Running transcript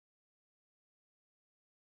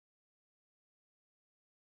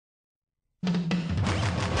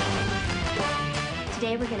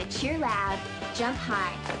Today we're gonna cheer loud, jump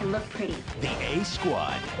high, and look pretty. The A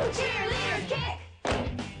Squad. Cheerleaders, kick!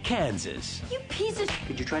 Kansas. You piece of...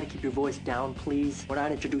 Could you try to keep your voice down, please? We're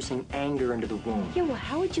not introducing anger into the room. Yeah, well,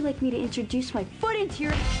 how would you like me to introduce my foot into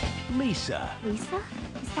your... Lisa. Lisa?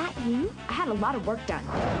 Is that you? I had a lot of work done.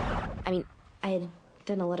 I mean, I had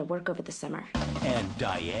done a lot of work over the summer. And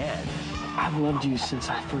Diane. I've loved you since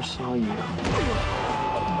I first saw you.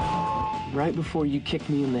 Right before you kicked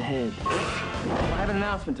me in the head. I have an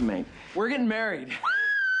announcement to make. We're getting married.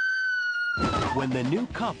 When the new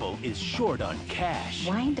couple is short on cash.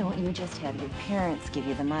 Why don't you just have your parents give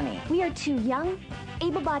you the money? We are two young,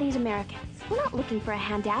 able-bodied Americans. We're not looking for a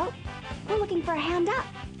handout. We're looking for a hand up.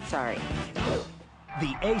 Sorry.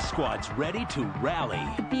 The A Squad's ready to rally.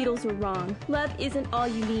 The Beatles were wrong. Love isn't all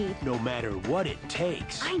you need. No matter what it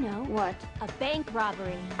takes. I know. What? A bank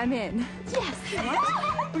robbery. I'm in. Yes.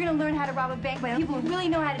 We're gonna learn how to rob a bank by people who really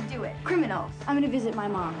know how to do it. Criminals. I'm gonna visit my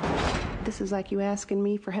mom. This is like you asking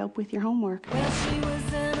me for help with your homework. Well, she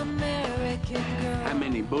was an American girl. How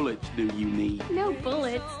many bullets do you need? No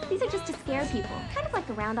bullets. These are just to scare people. Kind of like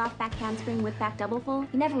a round-off back handspring with back double full.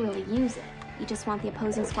 You never really use it. You just want the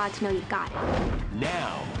opposing squad to know you've got it.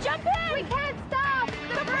 Now. Jump in! We can't stop!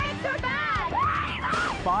 The brakes are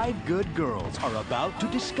bad! 5 good girls are about to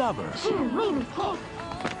discover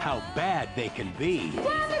how bad they can be.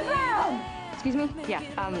 Down the ground! Excuse me? Yeah,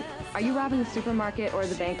 are you robbing the supermarket or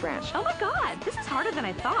the bank branch? Oh my God, this is harder than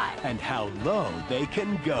I thought. And how low they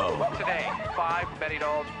can go. Today, 5 Betty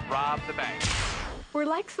dolls robbed the bank. We're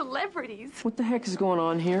like celebrities. What the heck is going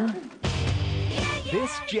on here?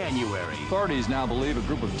 This January. Authorities now believe a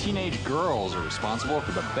group of teenage girls are responsible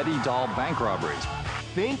for the Betty doll bank robberies.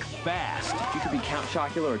 Think fast. If you could be Count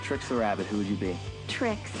Chocula or Trix the Rabbit, who would you be?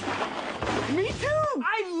 Tricks. Me too!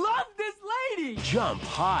 I love this lady! Jump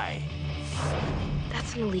high.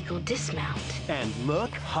 That's an illegal dismount. And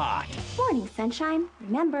look hot. Morning, sunshine.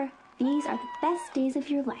 Remember, these are the best days of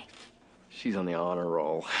your life. She's on the honor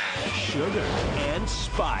roll. Sugar and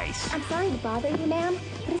spice. I'm sorry to bother you, ma'am,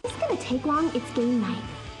 but is this gonna take long? It's game night.